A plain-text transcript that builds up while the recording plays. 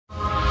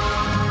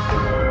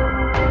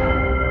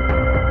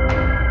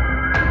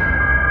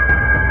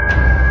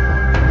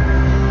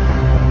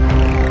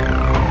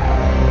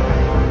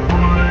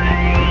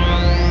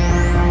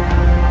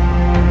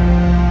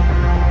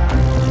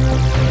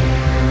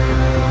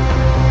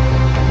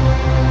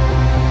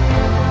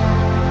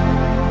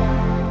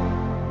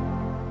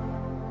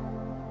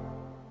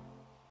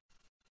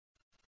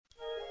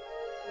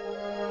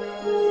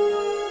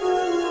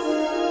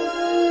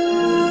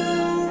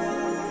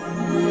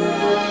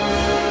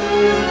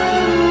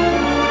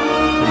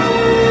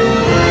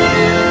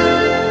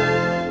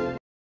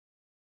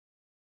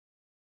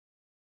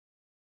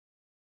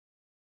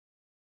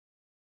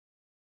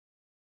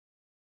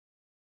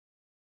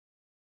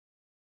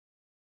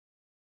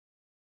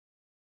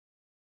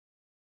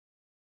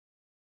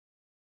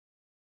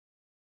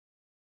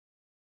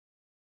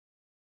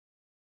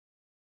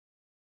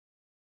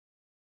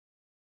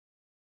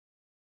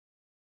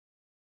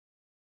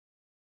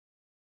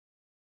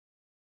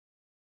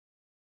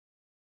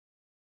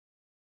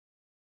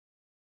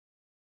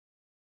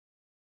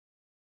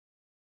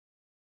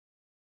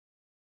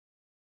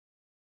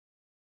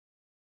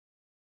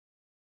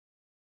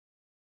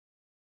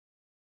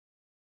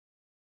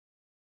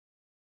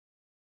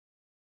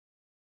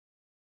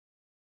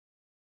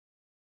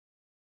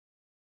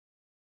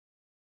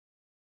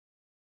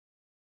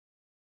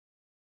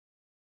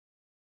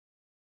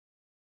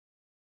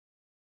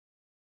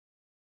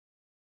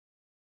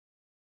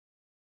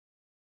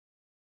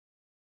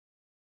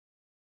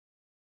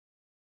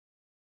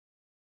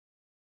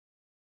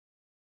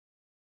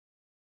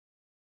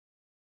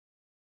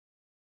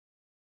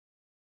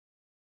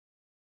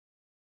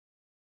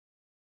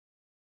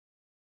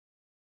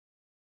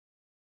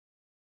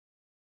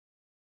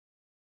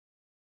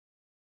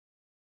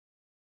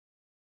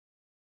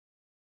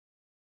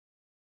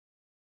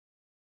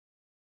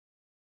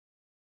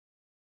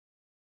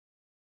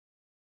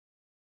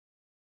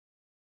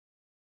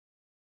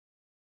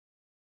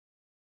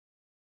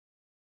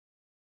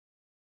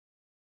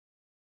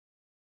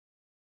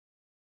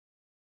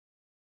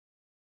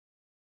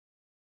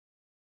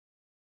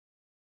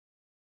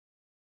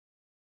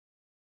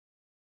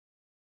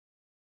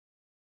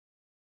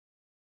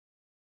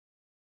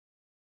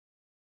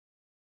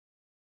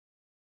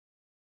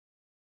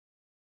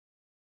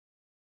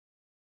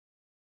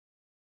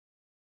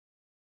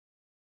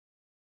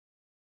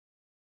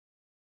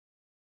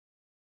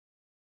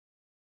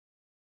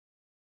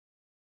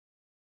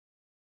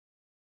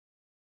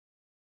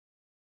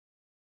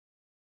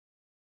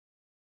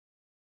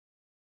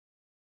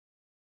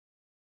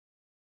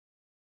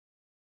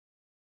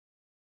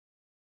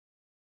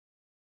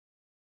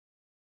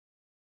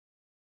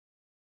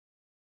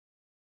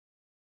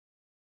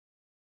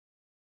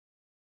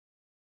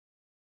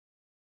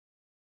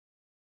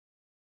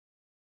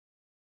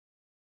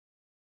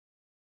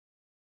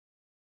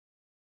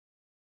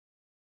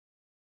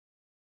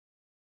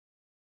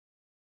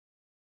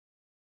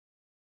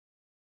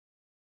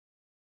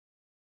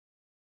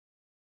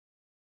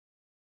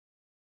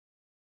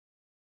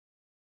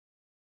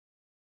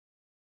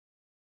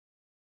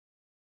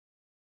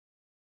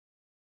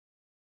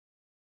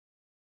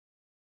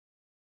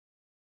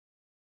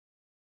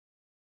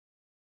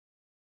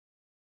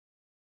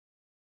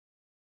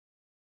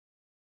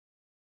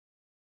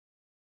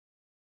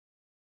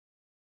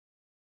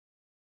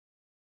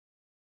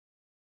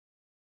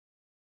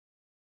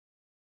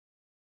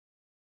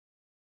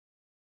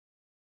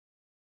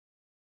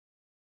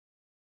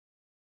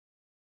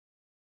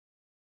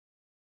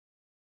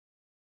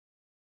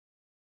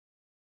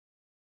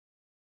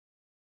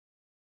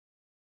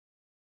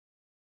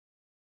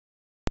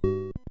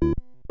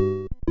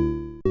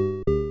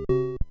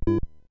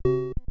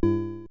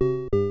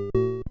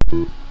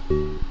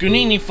Good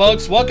evening,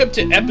 folks. Welcome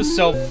to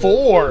episode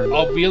 4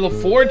 of Wheel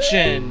of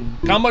Fortune,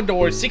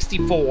 Commodore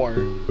 64.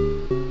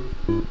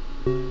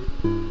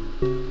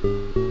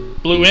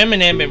 Blue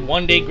M&M and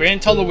one day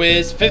grand total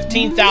is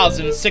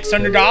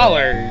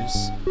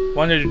 $15,600.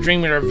 Wanted to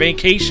dream of our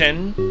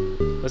vacation.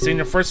 Let's see,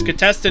 the first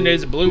contestant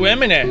is Blue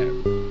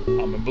M&M.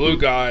 I'm a blue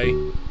guy.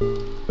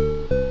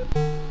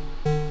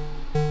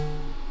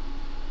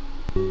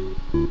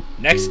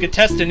 Next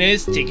contestant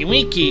is Tinky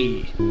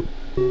Winky.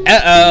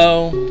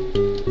 Uh-oh.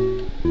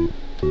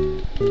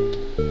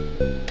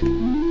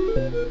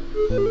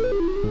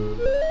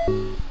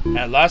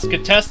 And last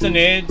contestant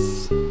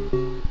is...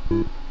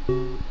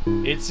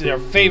 it's their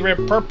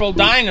favorite purple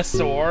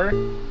dinosaur.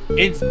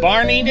 It's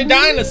Barney the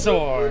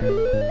Dinosaur.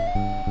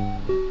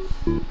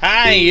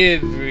 Hi,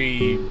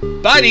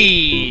 everybody.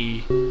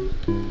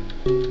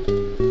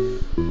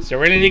 So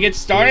ready to get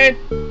started?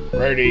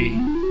 Ready.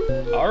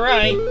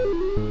 Alright.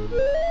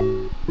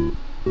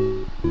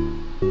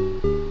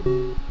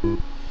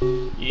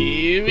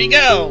 Here we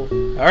go.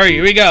 Alright,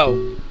 here we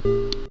go.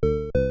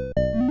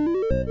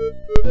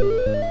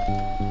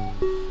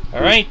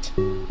 Alright.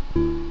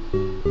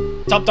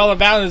 Top dollar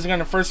value is in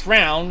the first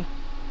round.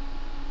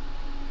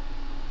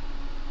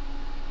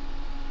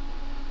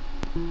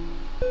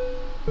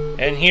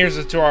 And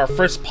here's to our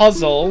first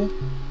puzzle.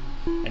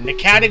 And the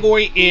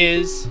category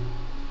is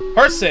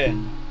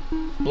person.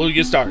 Blue,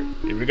 you start.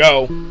 Here we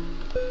go.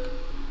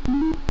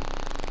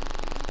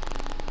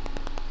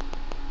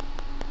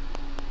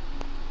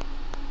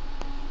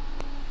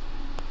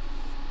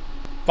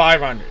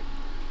 $500.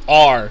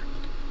 R.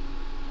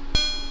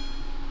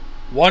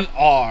 1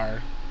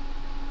 R.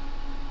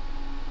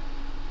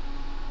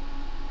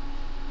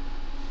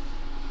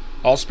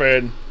 I'll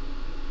spread.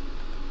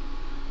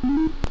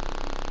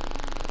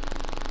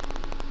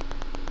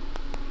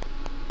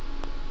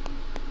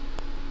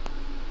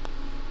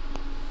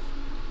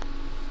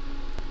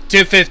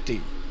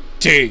 $250.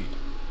 T.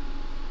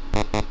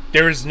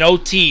 There is no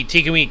T.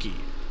 Tinky Winky.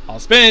 I'll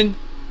spin.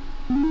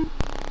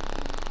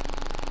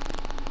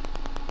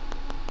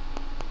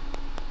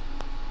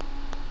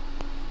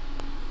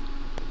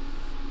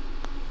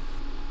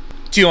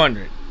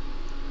 $200.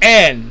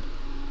 N.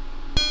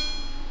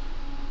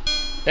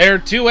 There are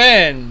 2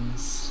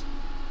 N's.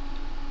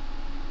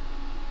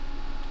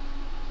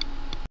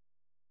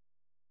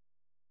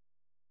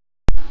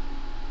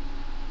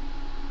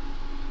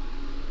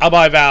 I'll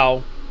buy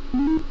Val.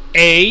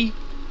 A.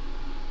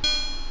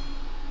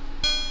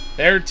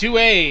 There are 2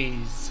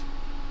 A's.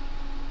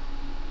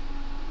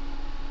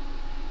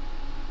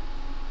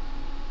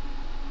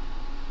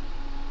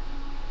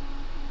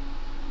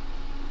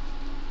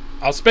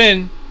 I'll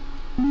spin.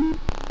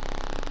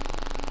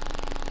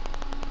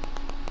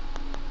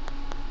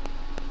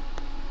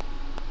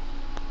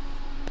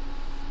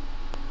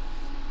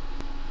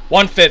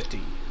 $150.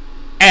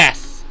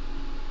 S.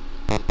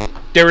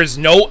 There is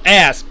no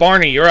S.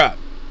 Barney, you're up.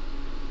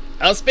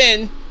 I'll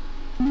spin.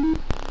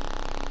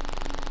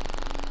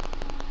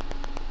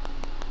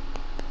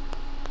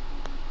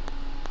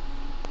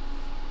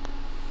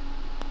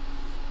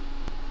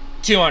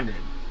 $200.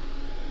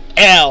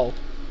 L.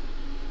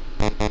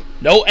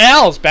 No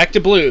L's. Back to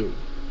blue.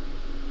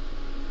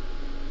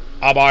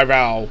 I'll buy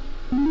Val.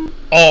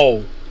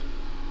 O.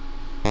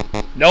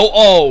 No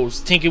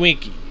O's. Tinky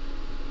Winky.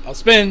 I'll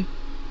spin.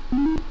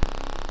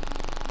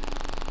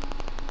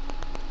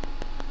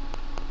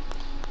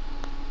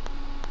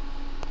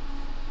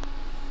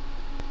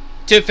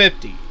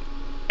 $250.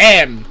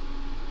 M.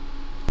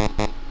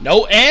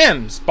 No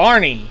M's.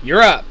 Barney,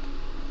 you're up.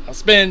 I'll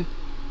spin.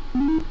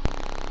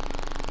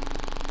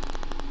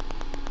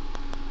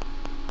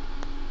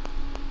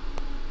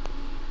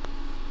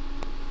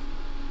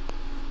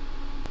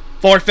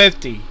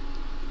 $450.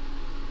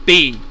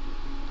 B.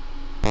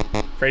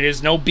 Afraid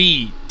there's no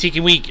B. Tinky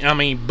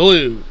Winky.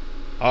 Blue.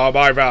 I'll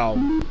buy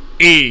Val.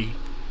 E.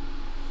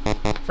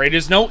 Afraid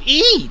there's no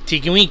E.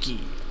 Tinky Winky.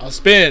 I'll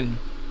spin.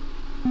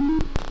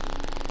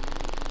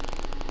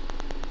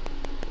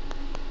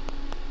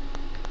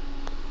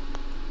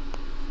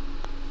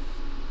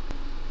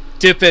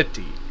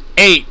 $250.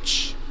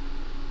 H.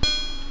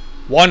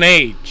 1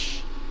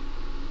 H.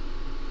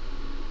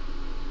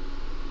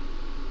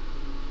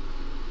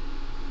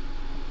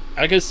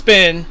 I can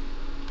spin.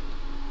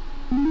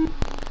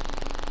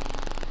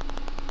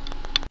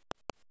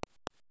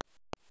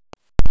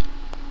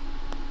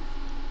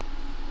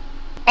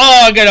 Oh,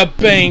 I got a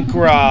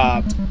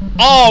bankrupt.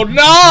 Oh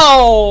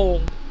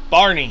no!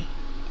 Barney.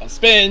 I'll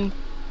spin.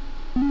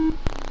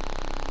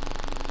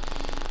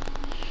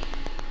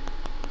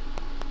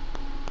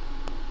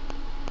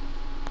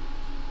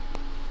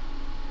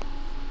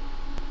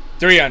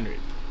 $300.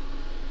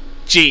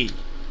 G.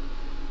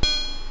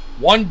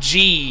 1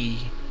 G.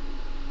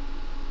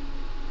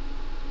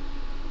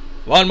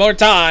 One more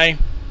time.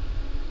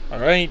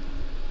 Alright.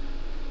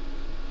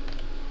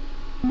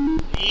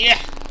 Yeah.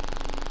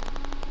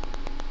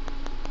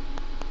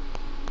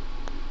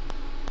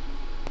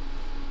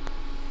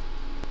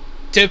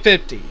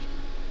 $250.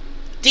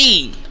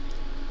 D.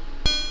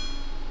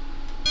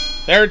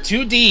 There are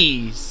 2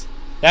 D's.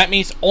 That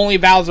means only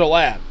vowels are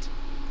left.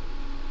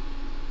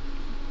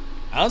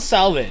 I'll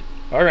solve it.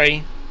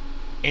 Alright.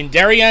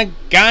 Indaria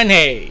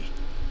Gane.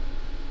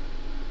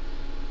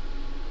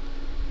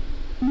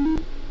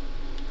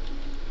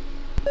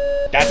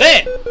 That's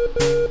it!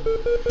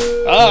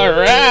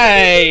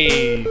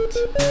 Alright!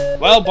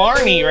 Well,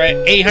 Barney, right?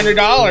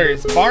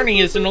 $800. Barney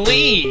is in the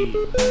lead.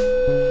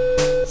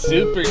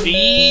 Super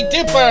D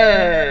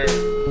Dipper!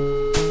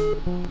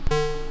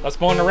 Let's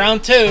go on to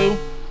round 2.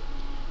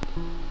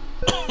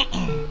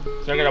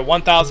 So I got a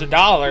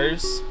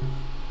 $1,000.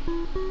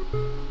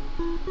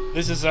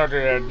 This is our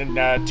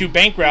 2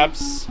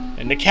 bankrupts.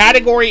 And the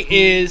category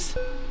is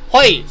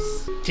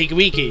place. Tinky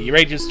Winky, you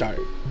ready to start?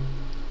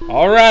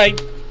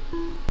 Alright.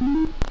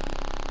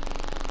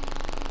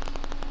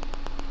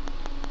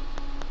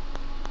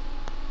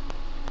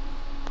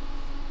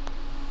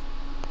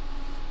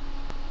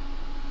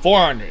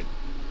 $400.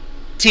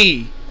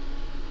 T.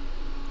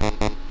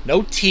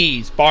 No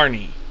T's.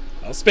 Barney.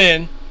 I'll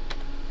spin.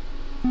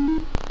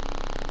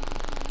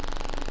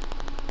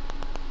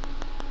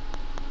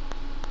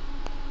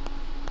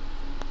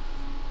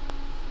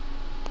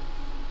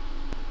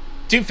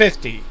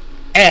 $250.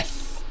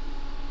 S.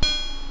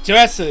 2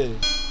 S's.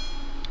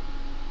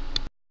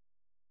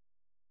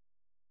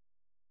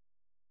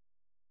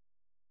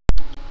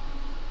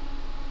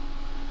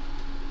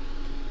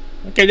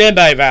 Okay, then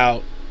by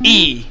vowel.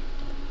 E.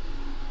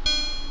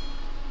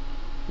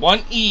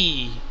 1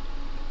 E.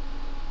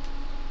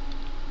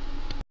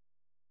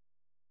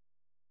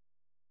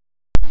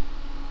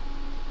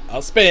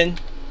 I'll spin.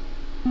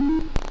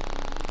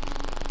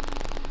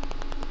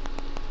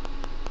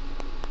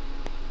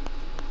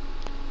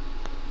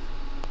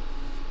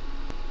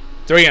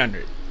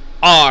 $300.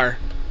 R.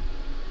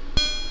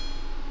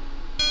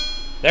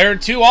 There are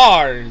 2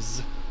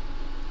 R's.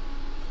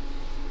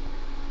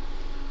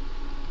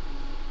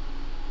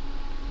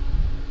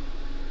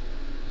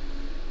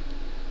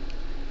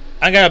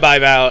 I'm gonna buy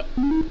about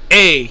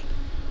A.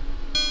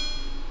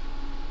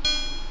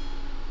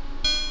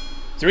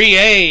 3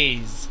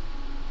 A's.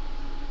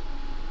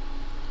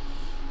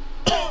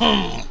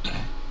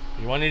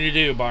 You wanted to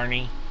do,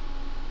 Barney.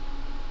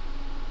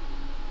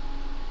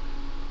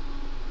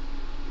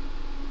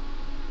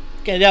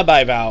 Okay, that'll buy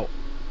about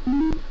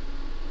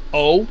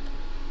O.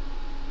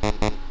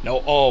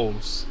 No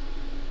O's.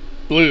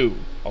 Blue.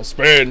 I'll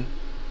spin.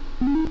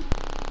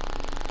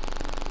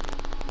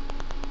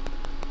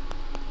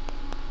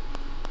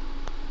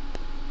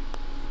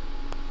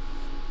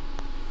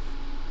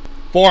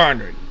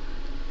 $400.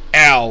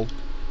 L.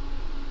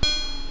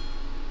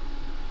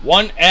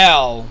 1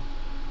 L.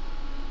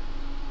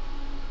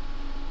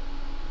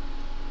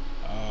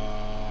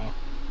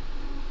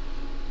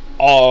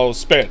 I'll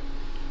spin.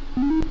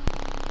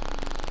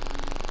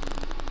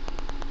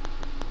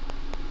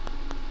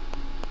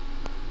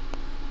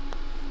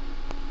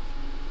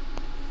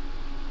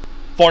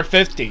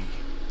 $450.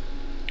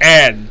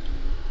 N.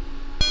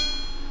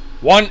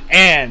 1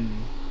 N.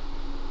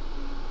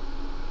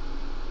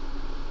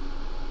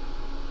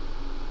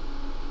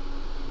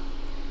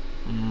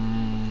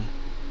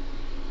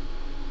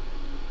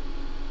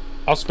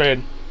 I'll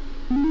spin.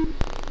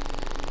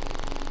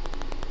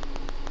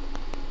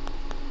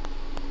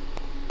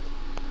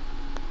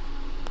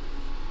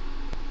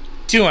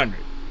 $200.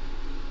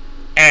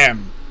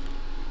 M.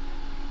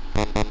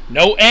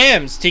 No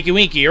M's. Tinky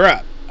Winky, you're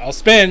up. I'll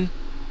spin.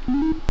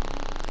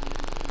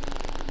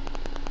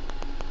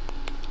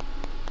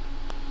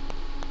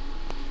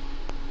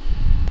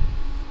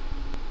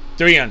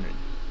 $300.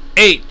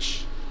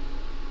 H.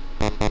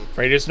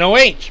 Afraid there's no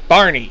H.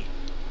 Barney.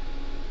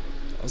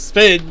 I'll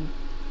spin.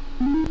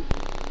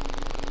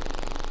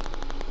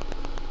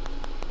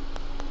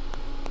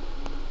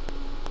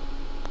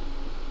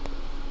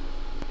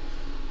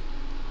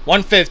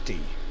 $150.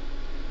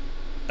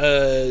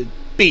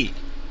 B.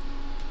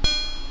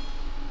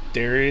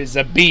 There is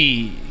a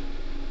B.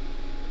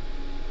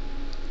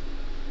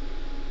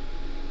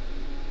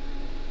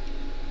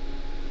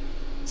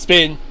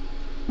 Spin.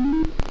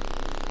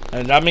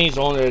 And that means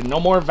only no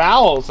more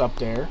vowels up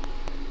there.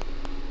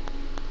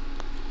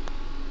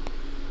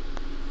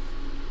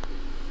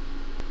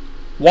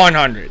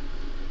 $100.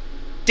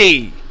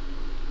 D.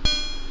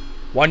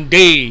 1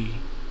 D.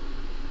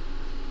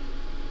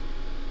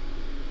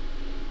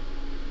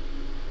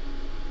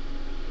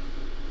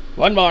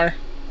 One more.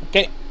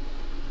 Okay.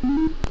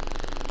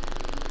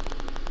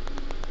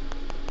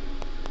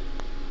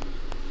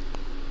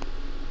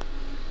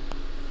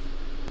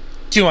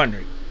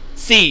 $200.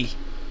 C.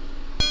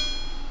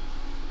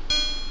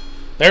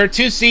 There are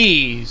 2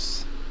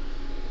 C's.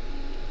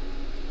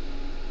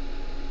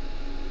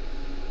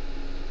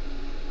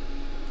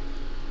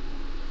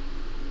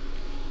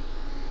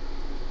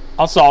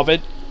 I'll solve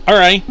it.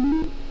 Alright.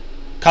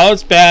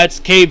 College Bats,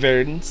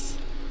 Caverns.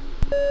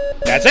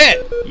 That's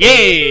it!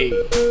 Yay!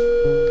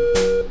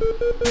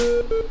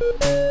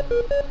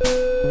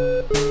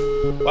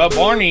 Well,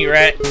 Barney, you're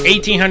at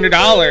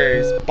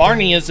 $1,800.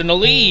 Barney is in the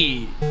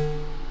lead.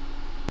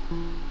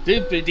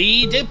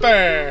 Dippity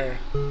Dipper.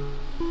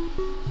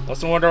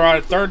 Let's order our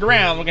third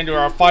round. We're gonna do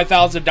our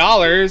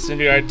 $5,000 and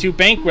do our 2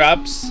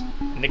 bankrupts.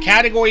 And the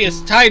category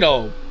is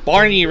title.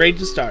 Barney, ready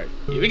to start.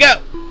 Here we go.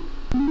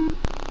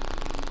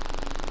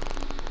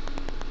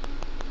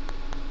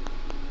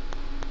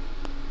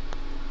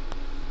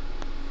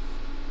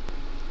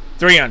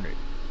 $300.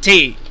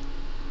 T.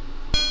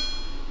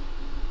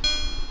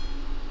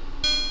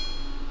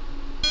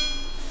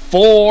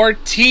 Four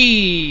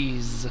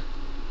T's.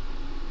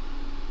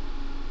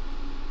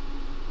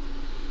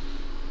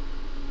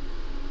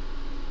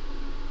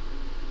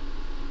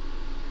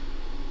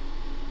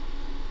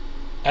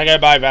 I gotta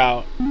buy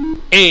about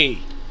A.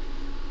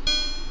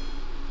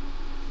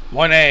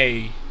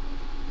 1A.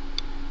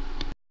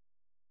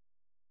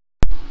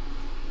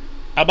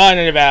 I'm buying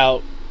it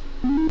about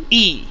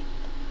E.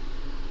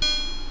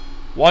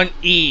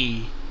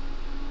 1E.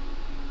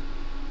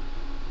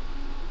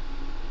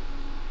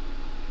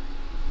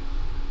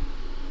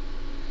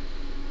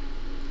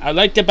 I'd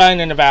like to buy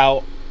it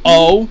about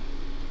O.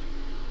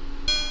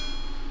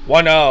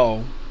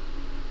 1O.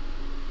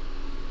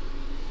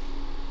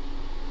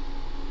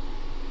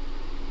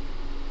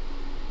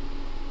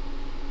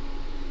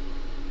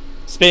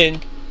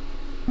 Spin.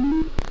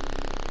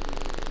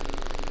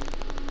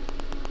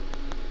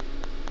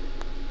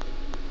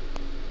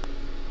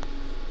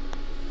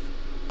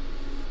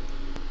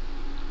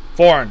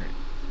 $400.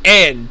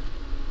 N.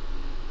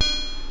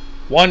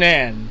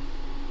 1N.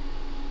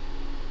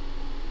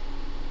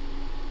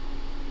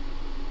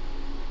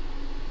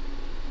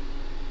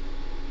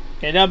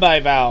 Okay, now by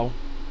vowel.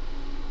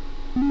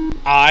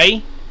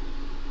 I.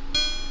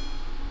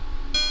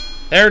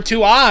 There are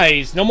 2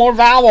 I's. No more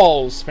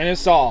vowels. Spin and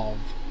solve.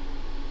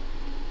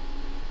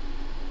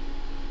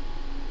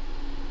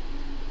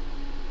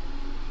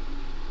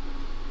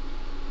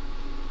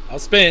 I'll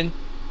spin.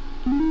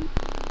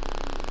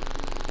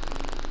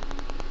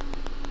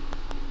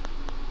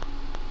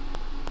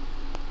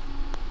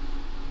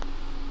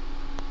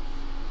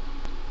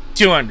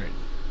 $200.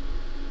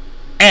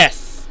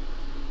 S.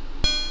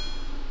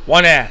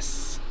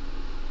 1S.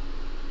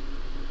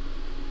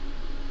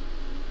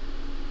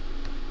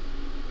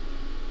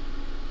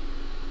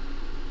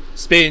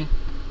 Spin.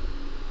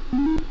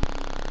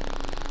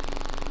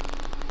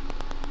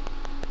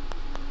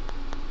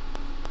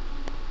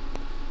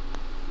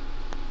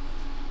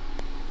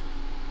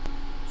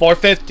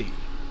 $450.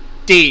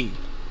 D.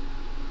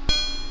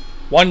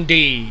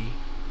 1D.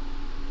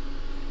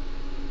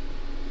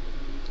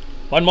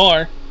 One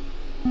more.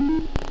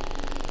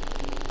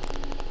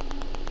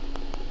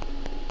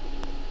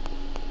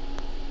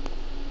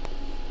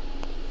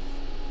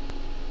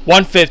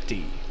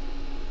 $150.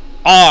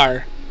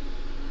 R.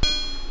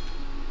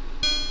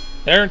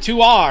 There are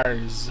 2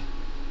 R's.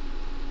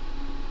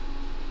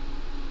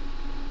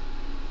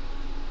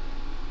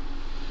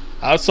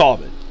 I'll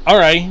solve it.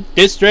 Alright.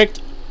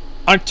 District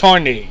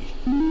Attorney.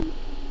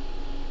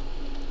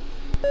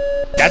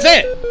 That's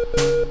it!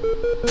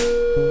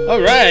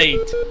 Alright.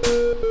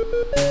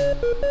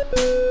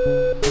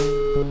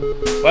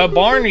 Well,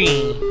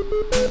 Barney.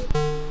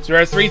 So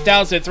we're at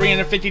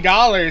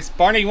 $3,350.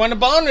 Barney won a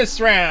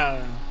bonus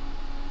round.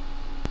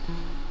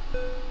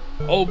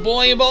 Oh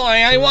boy,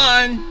 I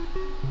won.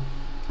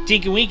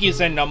 Tinky Winky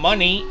is in no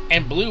money,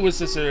 and Blue was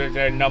just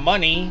no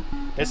money.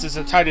 This is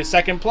a tied to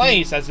 2nd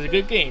place. That's a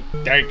good game.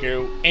 Thank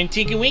you. And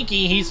Tinky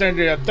Winky, he's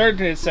under a 3rd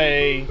to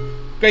say,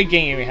 great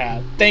game you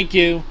have. Thank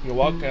you. You're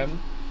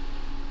welcome.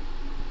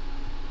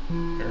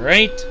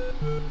 Alright.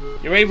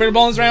 You ready for the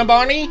bonus round,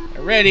 Barney?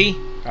 Ready.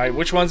 Alright,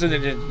 which ones are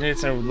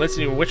let's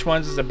see which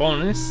ones is the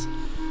bonus.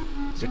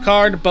 It's a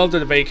card, the boat, or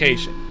the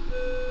vacation.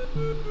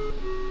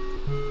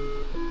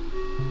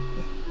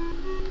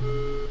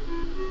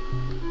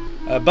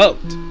 A boat.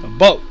 A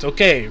boat.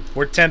 Okay.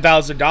 Worth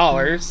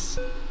 $10,000.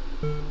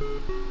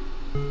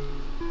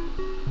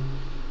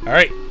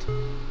 Alright.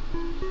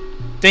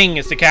 Thing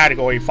is the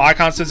category. 5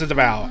 constants is the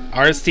vowel.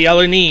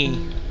 RSTL and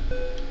E.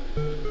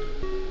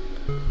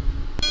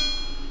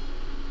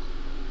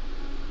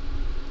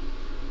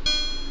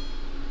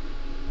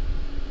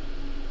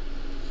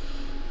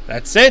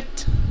 That's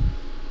it.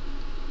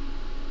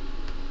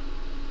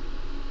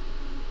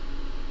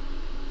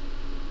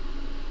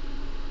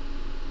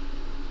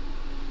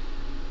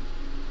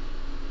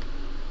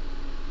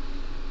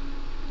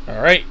 All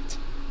right.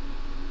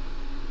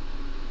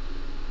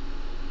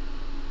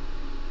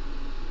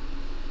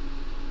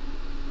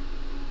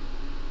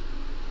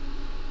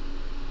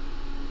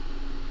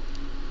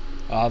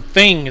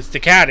 Thing is the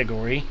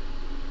category.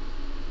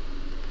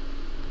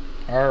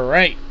 All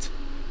right.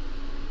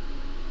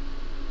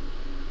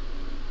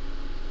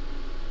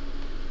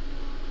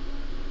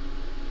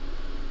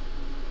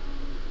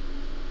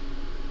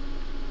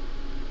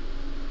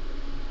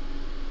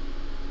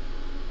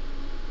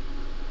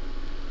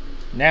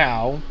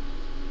 Now,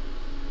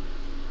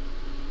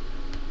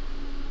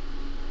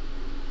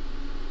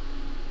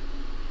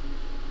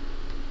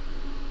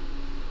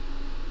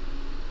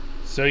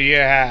 so you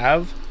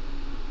have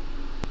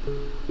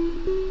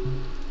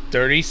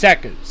 30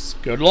 seconds.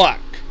 Good luck. .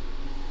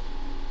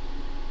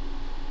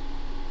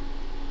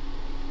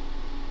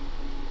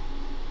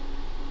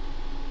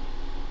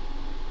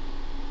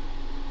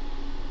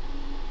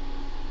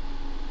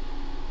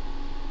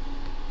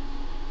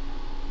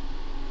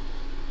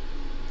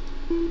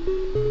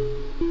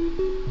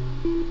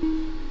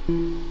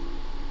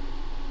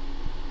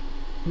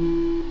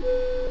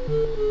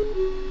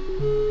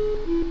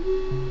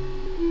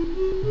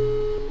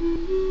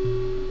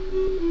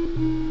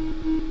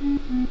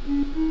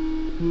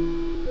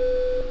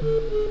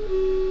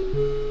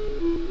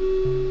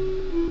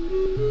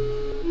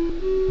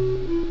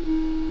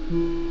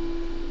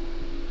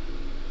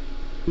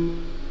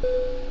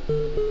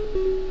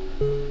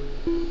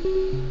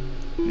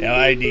 No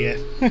idea.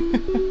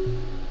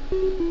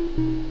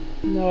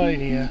 No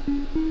idea.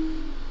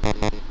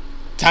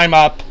 Time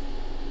up.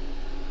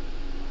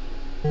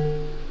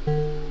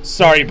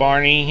 Sorry,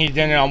 Barney. He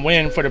didn't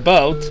win for the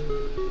boat.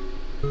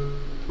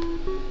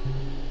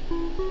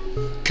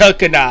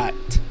 Coconut.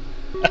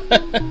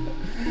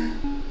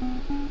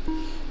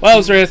 Well,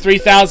 it's worth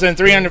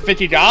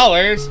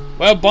 $3,350.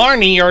 Well,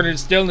 Barney, you're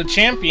still the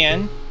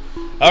champion.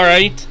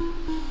 Alright.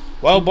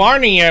 Well,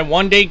 Barney, your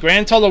one-day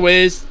grand total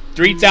is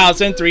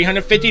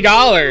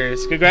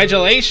 $3,350.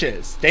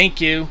 Congratulations.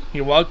 Thank you.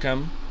 You're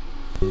welcome.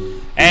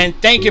 And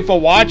thank you for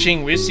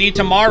watching. We'll see you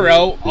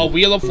tomorrow. A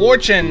Wheel of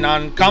Fortune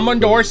on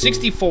Commodore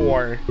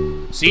 64.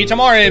 See you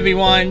tomorrow,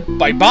 everyone.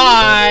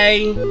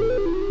 Bye-bye.